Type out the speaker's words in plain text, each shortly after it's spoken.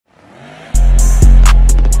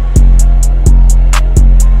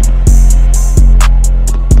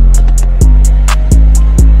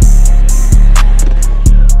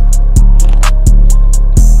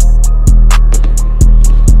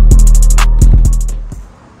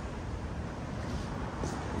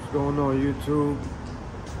don't know YouTube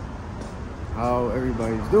how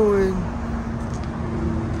everybody's doing.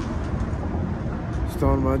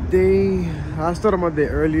 Starting my day. I started my day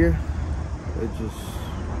earlier. It just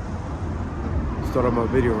started my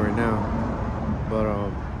video right now. But I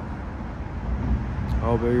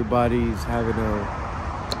hope everybody's having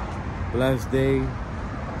a blessed day.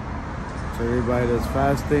 So everybody that's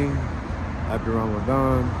fasting, happy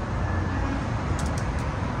Ramadan.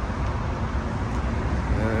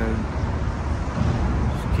 And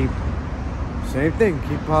just keep, same thing,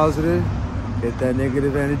 keep positive, get that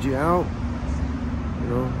negative energy out. You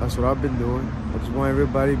know, that's what I've been doing. I just want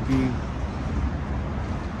everybody to be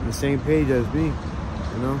on the same page as me,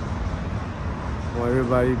 you know? I want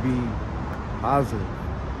everybody to be positive.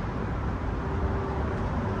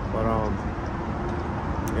 But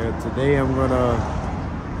yeah, today I'm gonna,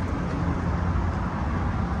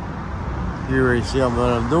 you already see what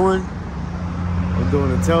I'm doing. I'm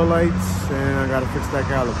doing the tail lights and I gotta fix that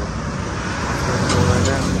caliper. That's what we're doing right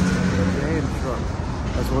now. And the truck.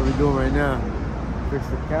 That's what we're doing right now. Fix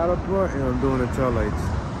the caliper and I'm doing the tail lights.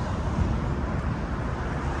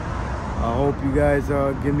 I hope you guys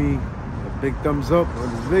give me a big thumbs up on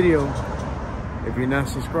this video. If you're not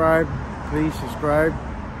subscribed, please subscribe.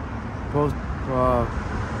 Post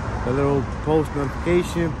the little post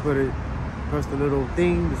notification. Press the little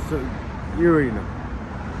thing. You already know.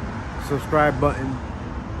 Subscribe button.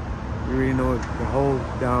 You already know it. The hold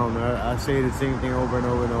down. I say the same thing over and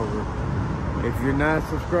over and over. If you're not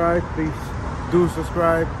subscribed, please do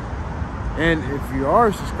subscribe. And if you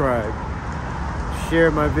are subscribed,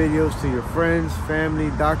 share my videos to your friends,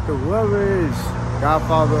 family, doctor, whoever it is,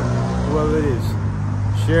 godfather, whoever it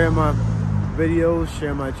is. Share my videos,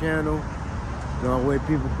 share my channel. You know, way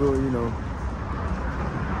people could, you know,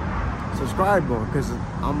 subscribe on, because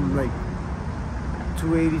I'm like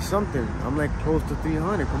 280 something. I'm like close to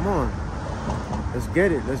 300. Come on, let's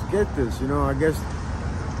get it. Let's get this. You know, I guess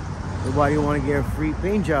nobody want to get free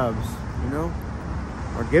paint jobs, you know,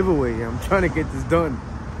 or giveaway. I'm trying to get this done.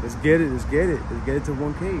 Let's get it. Let's get it. Let's get it to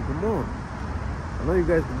 1K. Come on. I know you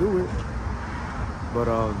guys can do it. But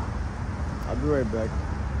I'll be right back.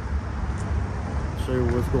 Show you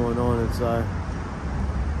what's going on inside.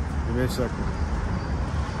 Give me a second.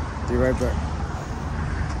 Be right back.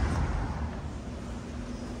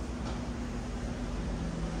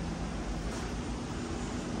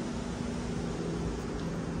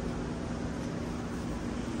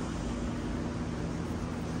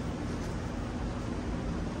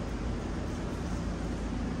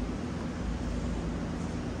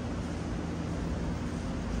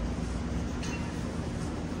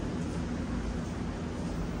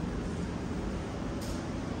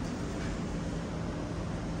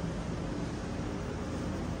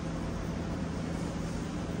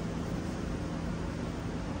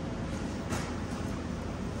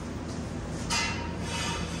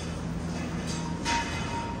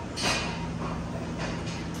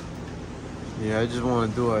 Yeah, I just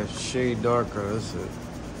want to do a shade darker, that's it.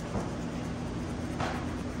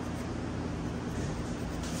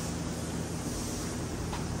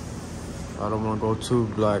 I don't want to go too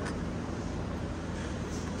black.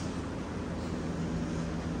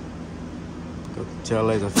 The tail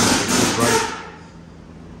lights, I think they're too bright.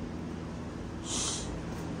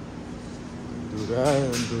 Do that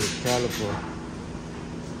and do the caliper.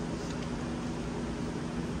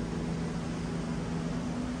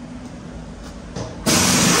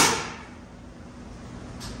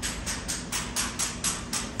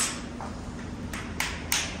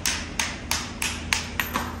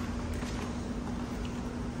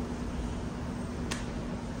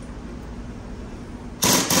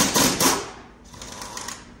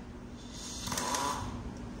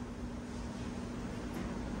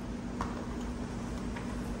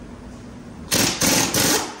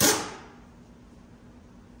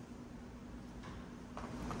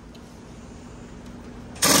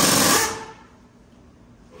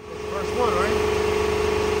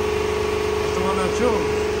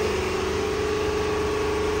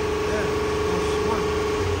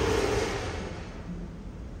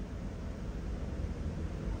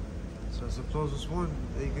 That's the closest one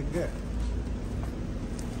that you can get.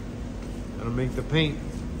 Gotta make the paint.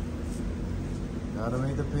 Gotta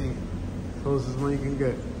make the paint. Closest one you can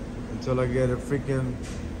get. Until I get it freaking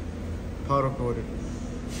powder coated.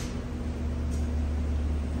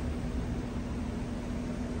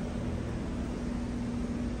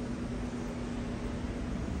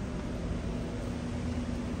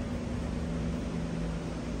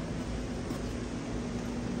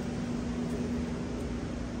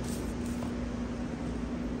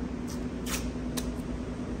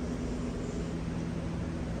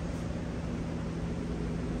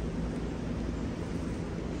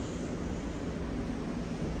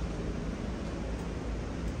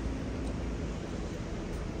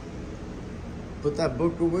 Put that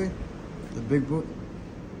book away. The big book.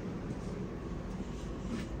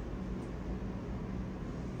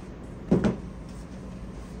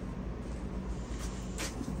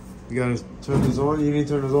 You gotta turn this on. You need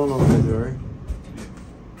to turn this on already, right?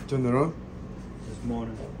 Turn it on. This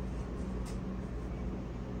morning.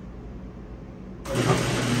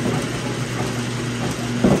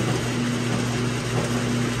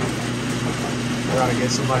 Gotta get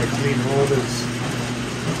somebody to clean all this.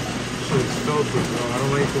 Shit's filthy, bro. I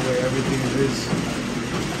don't like the way everything is.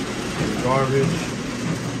 It's garbage.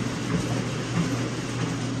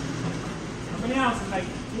 How many ounces? Like 2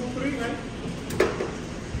 or 3, right?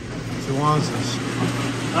 2 ounces.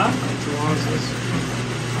 Huh? 2 ounces.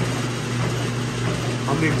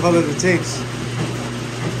 How many colors it takes?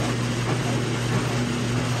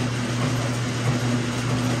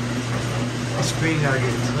 The screen gotta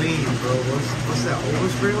get clean, bro. What's that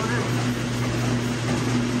overspray on it?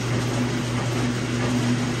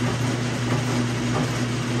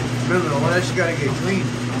 Remember, all that shit gotta get clean.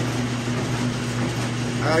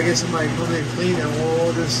 I gotta get somebody to come in and clean and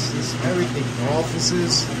all this everything. The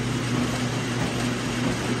offices.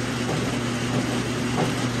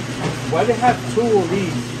 Why they have 2 of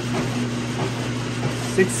these?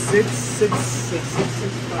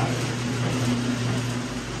 665.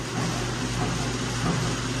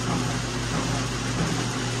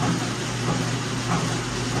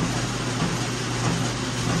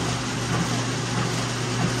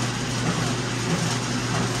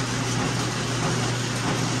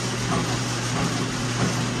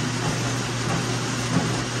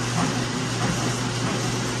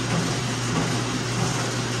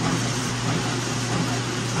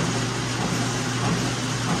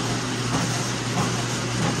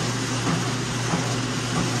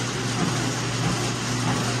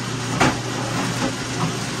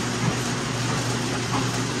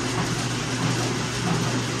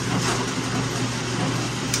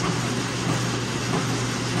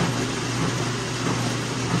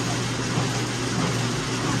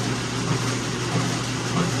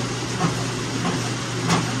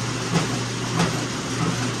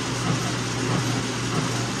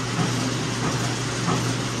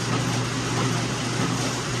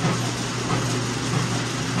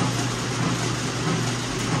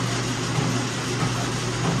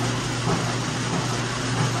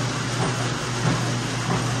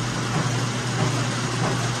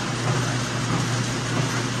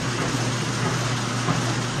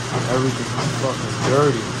 Everything's fucking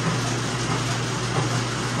dirty.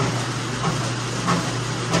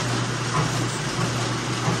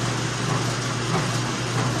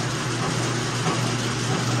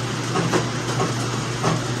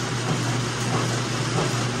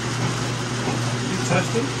 You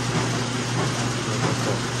touched it?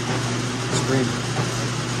 Screen.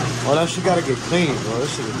 Oh, that shit gotta get clean, bro.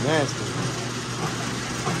 This shit is nasty.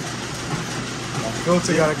 That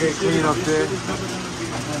filter gotta get clean up there.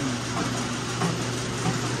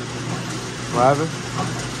 What happened?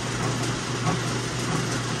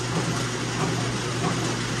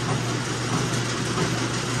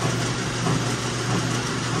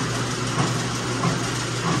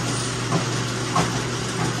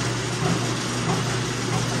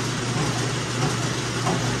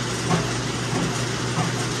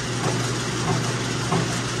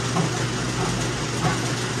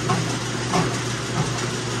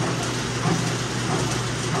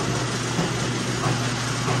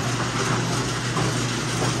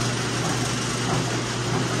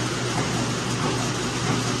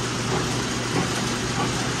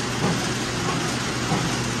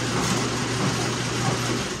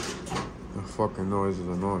 Fucking noise is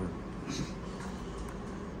annoying.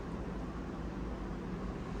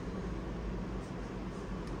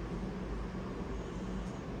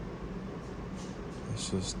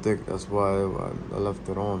 It's just thick, that's why I left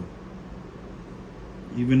it on.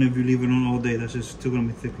 Even if you leave it on all day, that's just still gonna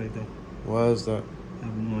be thick like that. Why is that? I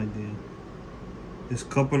have no idea. There's a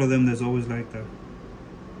couple of them that's always like that.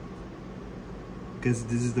 Because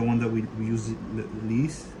this is the one that we use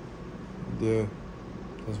least. Yeah,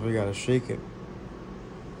 that's why you gotta shake it.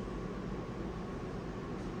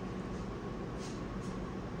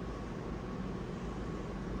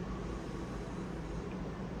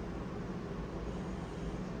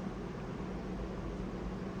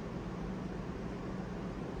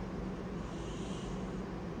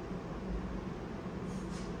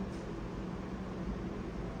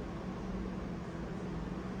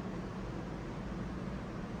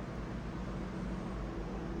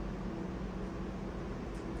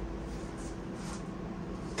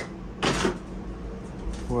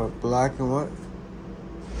 What, black and what?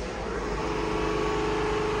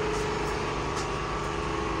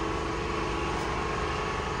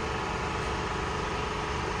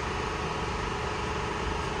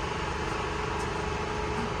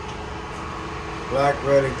 Black,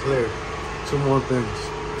 red, and clear. Two more things.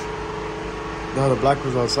 No, the black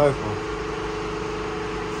was outside for.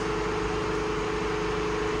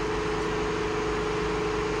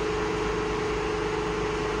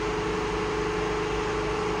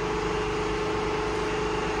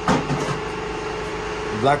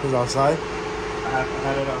 The black was outside? I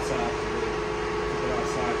had it outside. Took it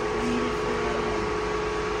outside because I needed it for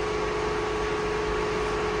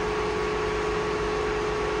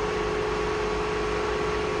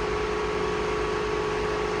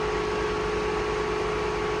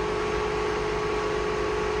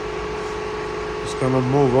It's gonna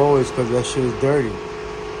move always because that shit is dirty.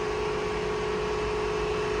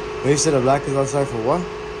 They said the black is outside for what?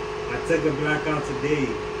 I took the black out today.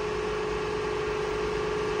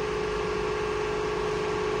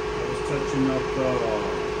 I was touching up the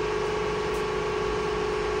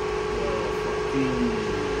fucking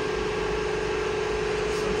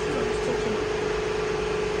some shit I was touching up.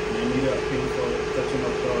 And I needed a paint for touching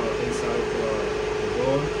up the inside of the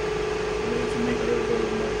door. I needed to make a little bit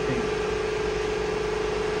more paint.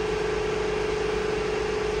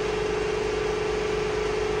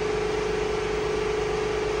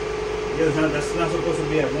 Yeah, that's not supposed to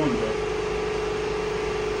be at one, bro.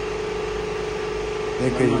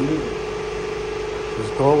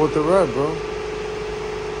 Just go with the red, bro.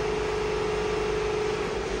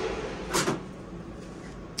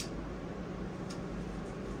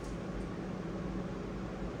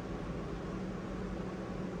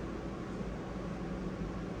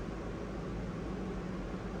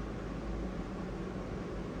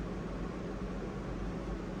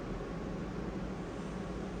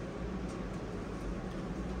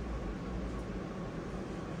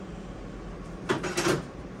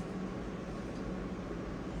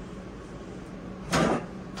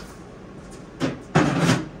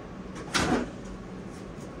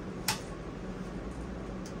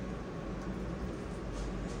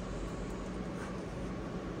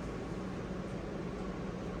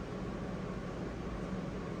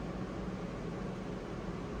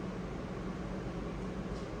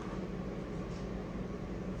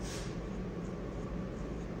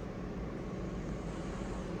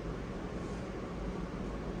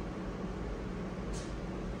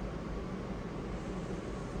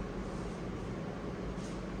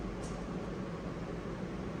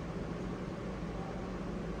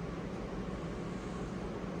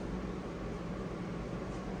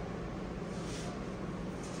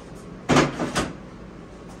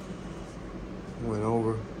 Went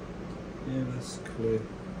over. Yeah, that's clear.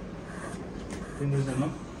 Think there's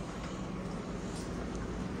enough?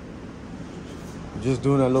 Just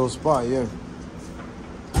doing that little spot, yeah.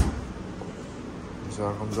 See how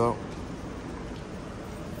it comes out.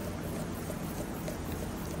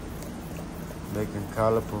 Making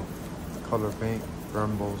caliper color paint,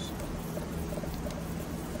 Brembos.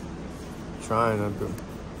 Trying to do.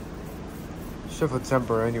 Shit for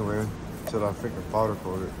temper anyway, until I freaking powder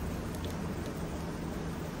coat it.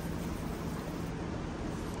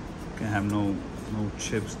 Can't have no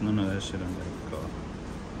chips, none of that shit on like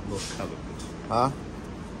those calipers. Huh?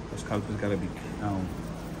 Those calipers gotta be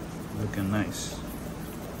looking nice.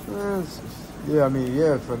 Yeah, I mean,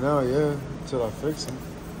 yeah, for now, yeah, until I fix them.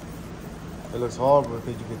 It looks horrible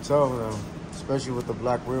because you can tell now, especially with the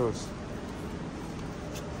black wheels.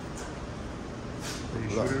 Did you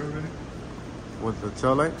shoot it already? With the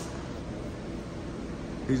tail light?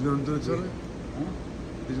 He's gonna do the tail light? Huh?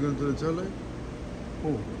 He's gonna do the tail light?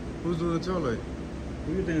 Who? Who's doing the tail light?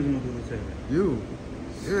 Who you think is gonna do the tail light? You.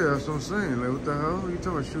 Yeah, that's what I'm saying. Like, what the hell? You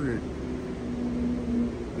talking about shoot it?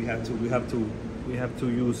 We have to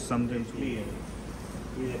use something clear.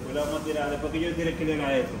 Y después lo vamos a tirar, después que yo tire clear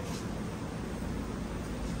a esto.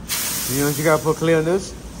 You know you gotta put clear on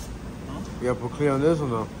this? Huh? You gotta put clear on this or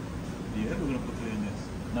no? Yeah, we're gonna put clear in this.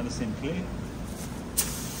 Not the same clear.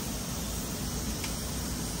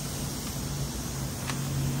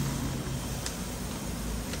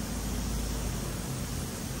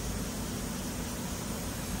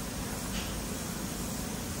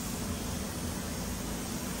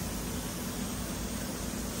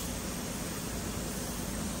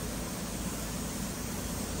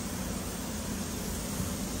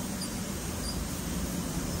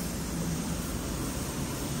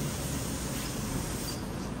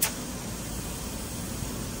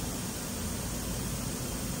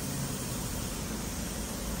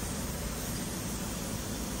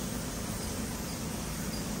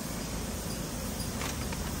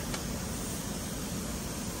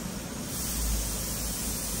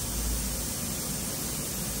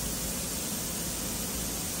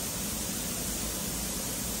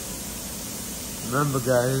 Remember,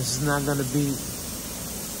 guys, it's not gonna be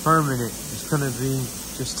permanent. It's gonna be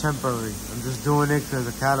just temporary. I'm just doing it because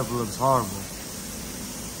the caliper looks horrible.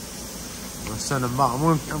 I'm gonna send them out.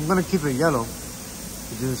 I'm gonna keep it yellow.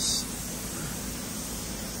 Just,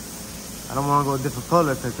 I don't want to go a different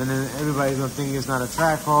color because then everybody's gonna think it's not a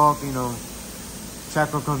trackhawk. You know,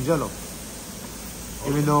 trackhawk comes yellow.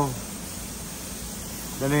 Even though,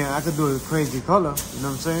 then I could do a crazy color. You know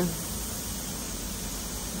what I'm saying?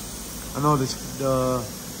 I know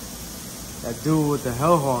that dude with the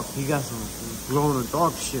Hellhawk, he got some glow in the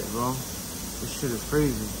dark shit, bro. This shit is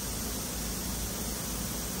crazy.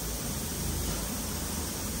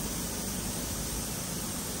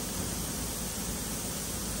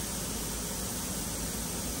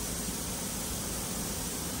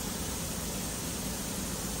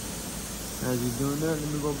 As you doing that, let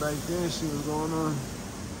me go back there and see what's going on.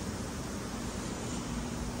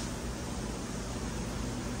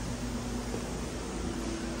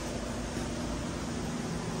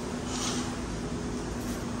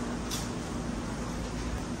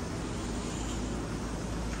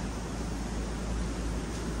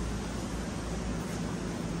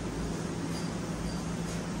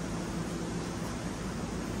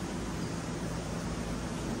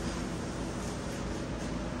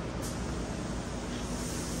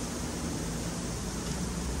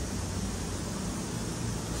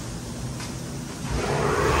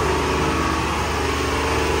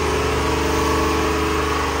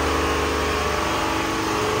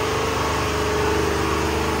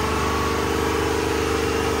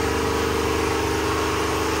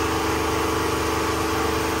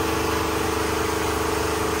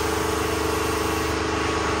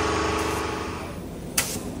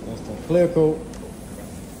 Clear coat.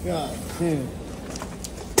 God damn.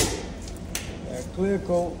 That clear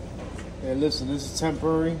coat. Hey, listen, this is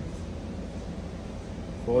temporary.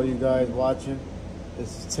 For all you guys watching,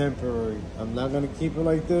 this is temporary. I'm not gonna keep it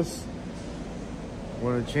like this. I'm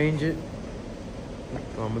gonna change it.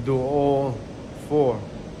 I'm gonna do all 4.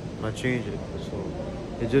 I'm gonna change it. So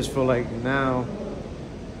it just feel like now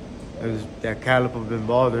that caliper been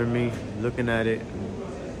bothering me, looking at it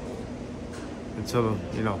until,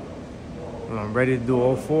 you know, when I'm ready to do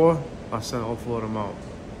all 4, I'll send all 4 of them out.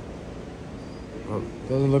 But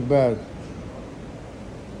doesn't look bad.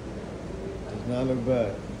 Does not look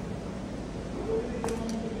bad.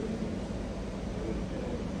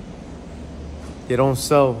 They don't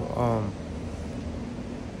sell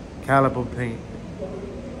caliper paint.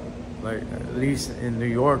 Like, at least in New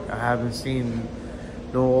York, I haven't seen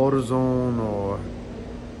no AutoZone or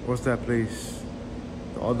what's that place?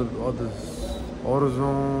 The other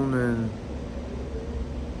AutoZone and,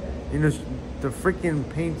 you know, the freaking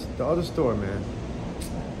paint, the other store, man.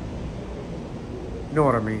 You know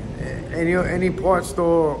what I mean? Any part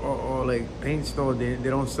store or like paint store, they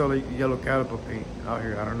don't sell like yellow caliper paint out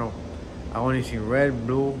here. I don't know. I only see red,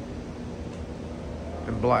 blue,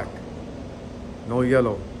 and black. No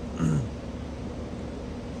yellow.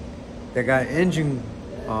 They got engine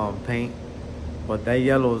paint, but that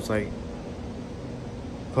yellow is like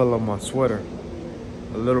color of my sweater,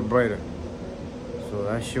 a little brighter. So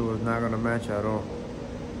that shit was not gonna match at all.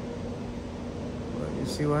 But you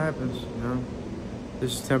see what happens, you know?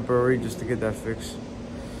 This is temporary just to get that fixed.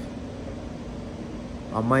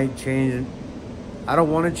 I might change it. I don't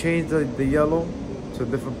want to change the yellow to a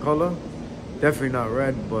different color. Definitely not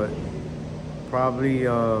red, but probably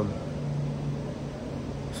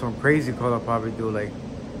some crazy color. Probably do like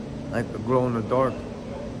the glow in the dark.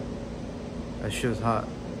 That shit's hot.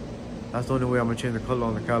 That's the only way I'm gonna change the color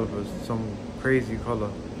on the calipers. Some crazy color.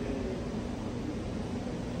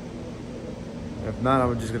 If not,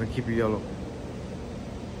 I'm just gonna keep it yellow.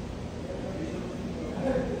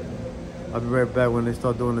 I'll be right back when they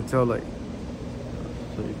start doing the tail light,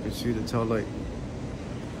 so you can see the tail light.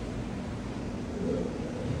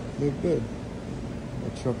 Look good.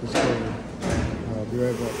 The truck is covered. I'll be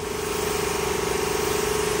right back.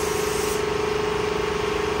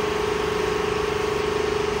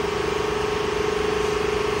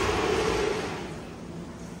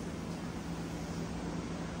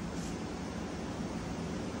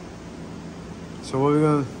 So what are we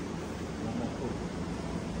gonna?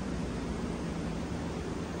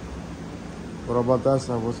 What about that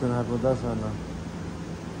side? What's gonna happen with that side now?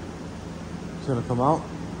 It's gonna come out?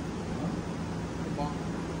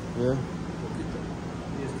 Yeah.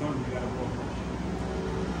 It's done, you gotta go.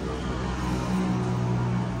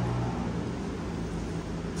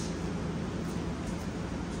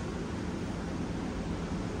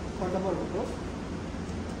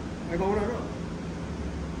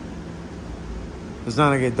 It's not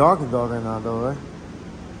gonna get darker right now though, right?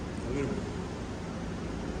 A little bit.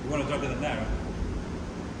 You want it darker than that, right?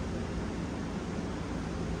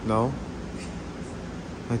 No,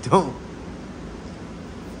 I don't.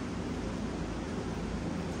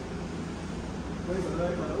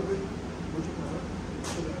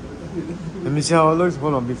 Let me see how it looks.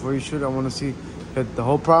 Hold on, before you shoot, I want to see. The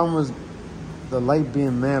whole problem was the light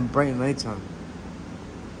being mad bright at nighttime.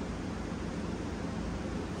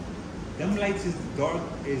 Them lights is dark,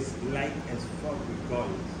 is light as fuck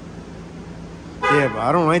regardless. Yeah, but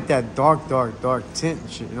I don't like that dark tint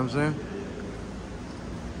and shit. You know what I'm saying?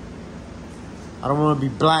 I don't want to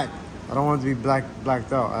be black. I don't want it to be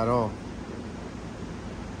blacked out at all.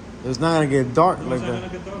 It's not gonna get dark like that. It's not gonna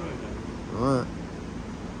get dark like that. All right.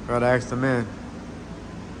 Gotta ask the man.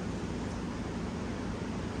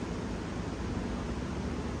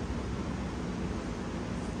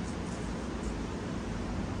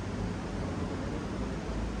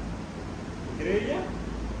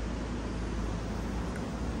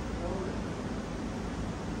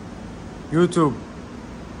 YouTube.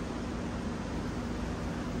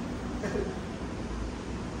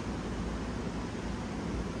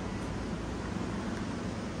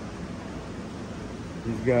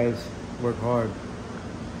 These guys work hard.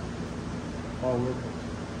 All work.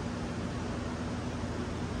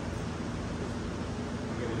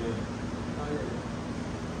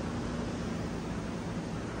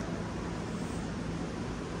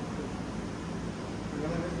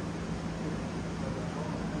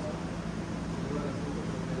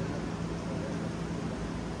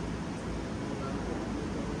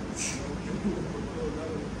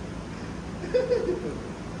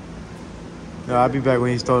 I'll be back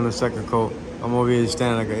when he's throwing the second coat. I'm over here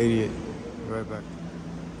standing like an idiot. Be right back.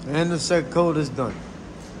 And the second coat is done.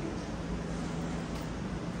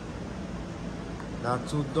 Not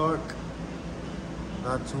too dark,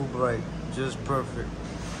 not too bright, just perfect.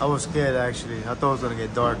 I was scared actually. I thought it was gonna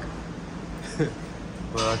get dark.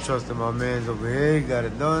 But I trusted my man's over here, he got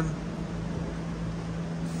it done.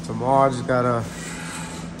 Tomorrow I just gotta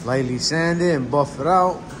lightly sand it and buff it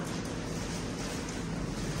out.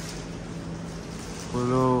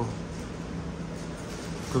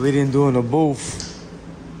 Cause we didn't do it in the booth.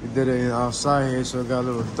 We did it outside here, so it got a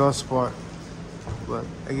little dust spot. But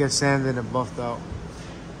it gets sanded and buffed out.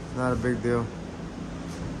 Not a big deal.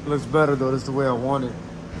 It looks better though, that's the way I want it.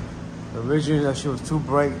 Originally that shit was too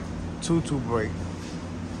bright, too bright.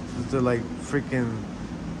 It looked like freaking,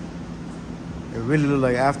 it really looked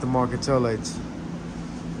like aftermarket taillights.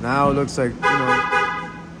 Now it looks like, you know,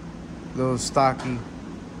 little stocky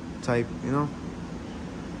type, you know?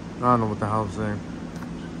 I don't know what the hell I'm saying.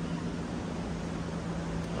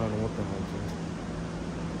 I don't know what the hell I'm saying.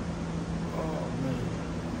 Oh, man.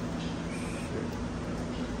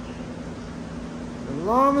 Shit. The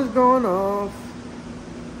alarm is going off.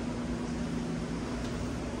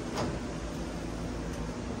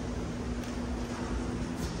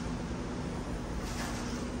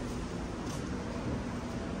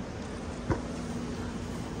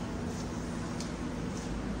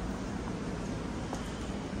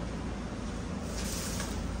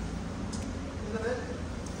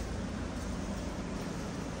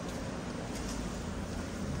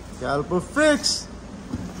 Caliper fixed.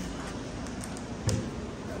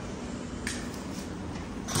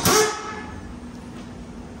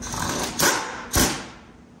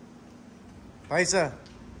 Paisa.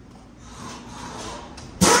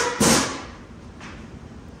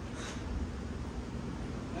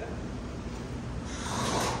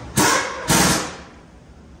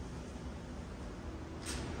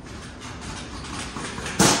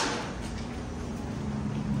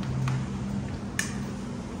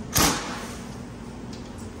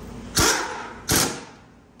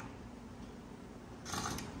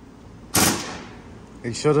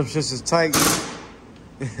 Make sure them shits is tight.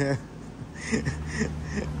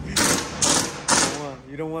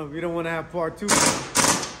 We don't want to have part two.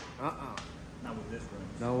 Not with this rim.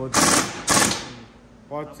 Not with this.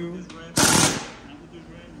 Part Not two. With this rim. Not with this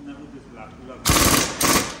rim. Not with this lock.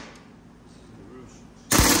 This is the roof.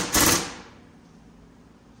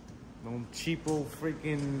 Them cheapo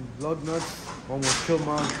freaking lug nuts almost killed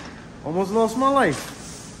almost lost my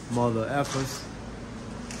life. Mother effers.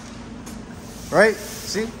 Right?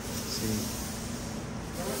 See? See.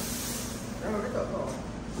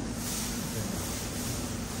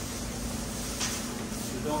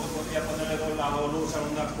 Yo tengo que podía ponerle dos lados, luz a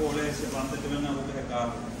una cola ese para antes de tener una boca de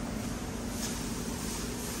carro.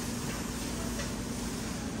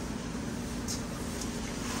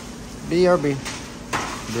 BRB.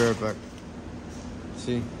 Be right back.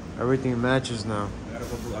 See, everything matches now. I gotta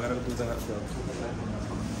go do that.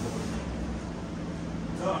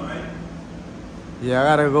 Done, right?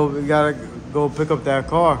 Yeah, we gotta go pick up that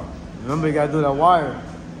car. Remember, you gotta do that wire.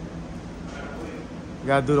 You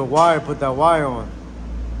gotta do the wire, put that wire on.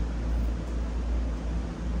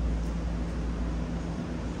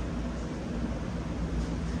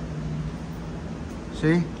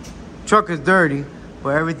 See? Truck is dirty, but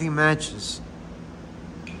everything matches.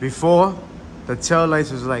 Before, the tail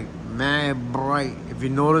lights was like mad bright. If you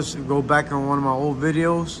notice, go back on one of my old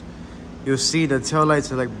videos, you'll see the tail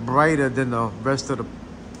lights are like brighter than the rest of the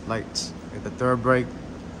lights. Like the third brake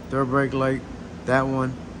light, that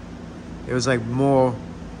one, it was like more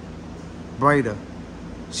brighter.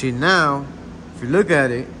 See now, if you look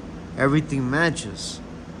at it, everything matches.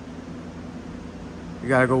 You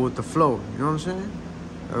gotta go with the flow, you know what I'm saying?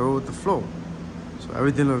 Gotta go with the flow. So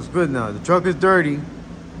everything looks good now. The truck is dirty.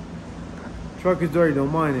 Truck is dirty,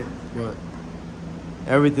 don't mind it, but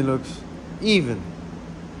everything looks even.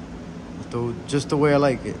 Just the way I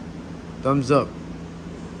like it. Thumbs up.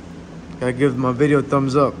 Gotta give my video a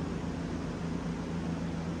thumbs up.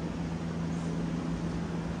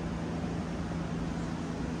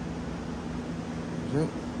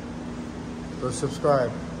 Go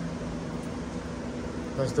subscribe.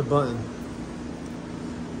 Press the button.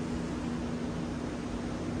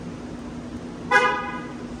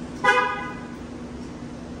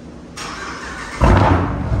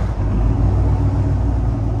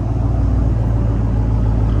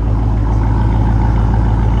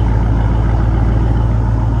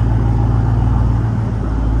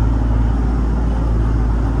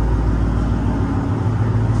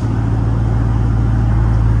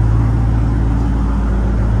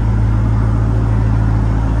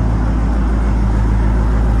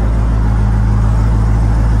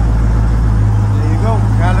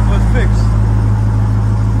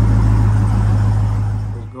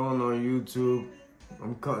 YouTube.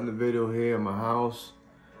 I'm cutting the video here in my house.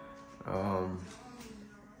 I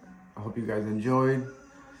hope you guys enjoyed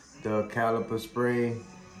the caliper spray,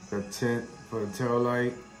 the tint for the tail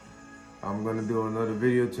light. I'm gonna do another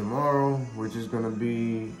video tomorrow, which is gonna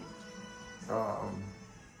be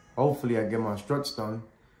hopefully I get my struts done.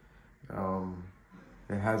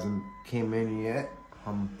 It hasn't came in yet.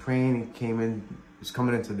 I'm praying it came in. It's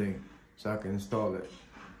coming in today, so I can install it.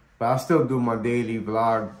 But I'll still do my daily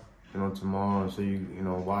vlog, tomorrow, so you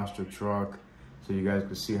watch the truck, so you guys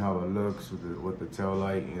can see how it looks with the tail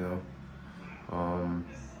light, yeah.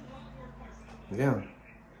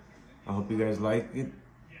 I hope you guys like it.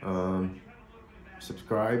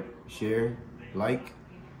 Subscribe, share, like,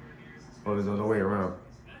 or there's the other way around.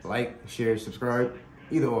 Like, share, subscribe,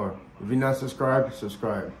 either or. If you're not subscribed,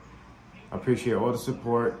 subscribe. I appreciate all the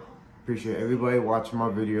support. Appreciate everybody watching my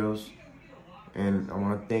videos, and I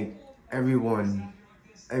want to thank everyone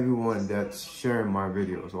that's sharing my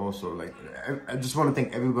videos also. Like, I just want to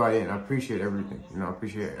thank everybody, and I appreciate everything. I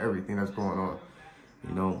appreciate everything that's going on.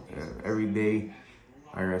 Every day,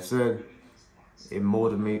 like I said, it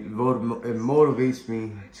motivates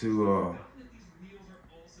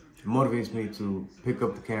me to pick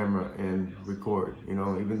up the camera and record.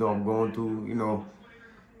 Even though I'm going through,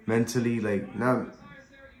 mentally, like, not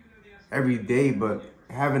every day, but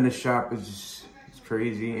having the shop is just, it's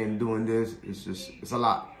crazy, and doing this, it's a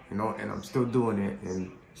lot, and I'm still doing it,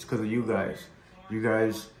 and it's because of you guys. You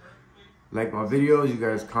guys like my videos, you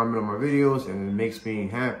guys comment on my videos, and it makes me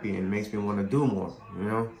happy and makes me want to do more,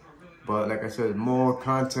 But like I said, more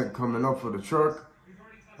content coming up for the truck.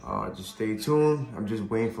 Just stay tuned. I'm just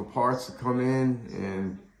waiting for parts to come in,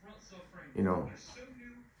 and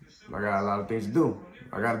I got a lot of things to do.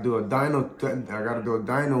 I gotta do a dyno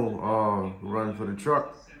run for the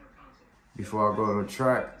truck before I go to the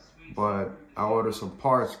track. But I ordered some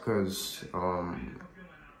parts because I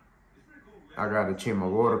gotta change my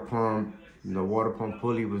water pump. The water pump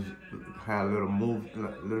pulley had a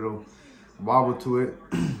little wobble to it.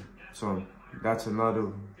 So that's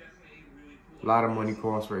another lot of money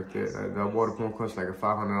cost right there. That water pump costs like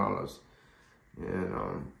 $500.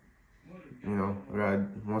 And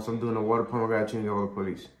once I'm doing the water pump, I gotta change all the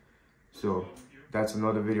pulleys. So that's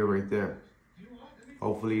another video right there.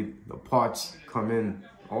 Hopefully the parts come in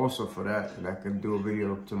also for that, and I can do a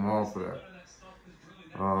video tomorrow for that.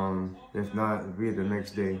 If not, it'll be the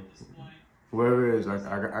next day. Whoever it is, I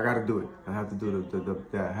gotta do it. I have to do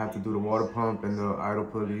I have to do the water pump and the idle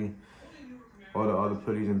pulley, all the other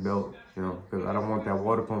pulleys and belt, because I don't want that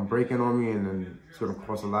water pump breaking on me, and then it's gonna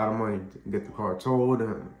cost a lot of money to get the car towed,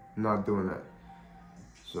 and I'm not doing that.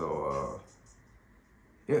 So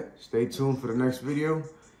yeah, stay tuned for the next video.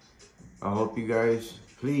 I hope you guys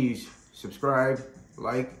please subscribe,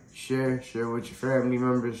 like, share with your family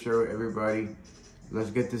members, share with everybody.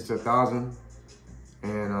 Let's get this to 1,000.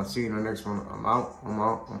 And I'll see you in the next one. I'm out.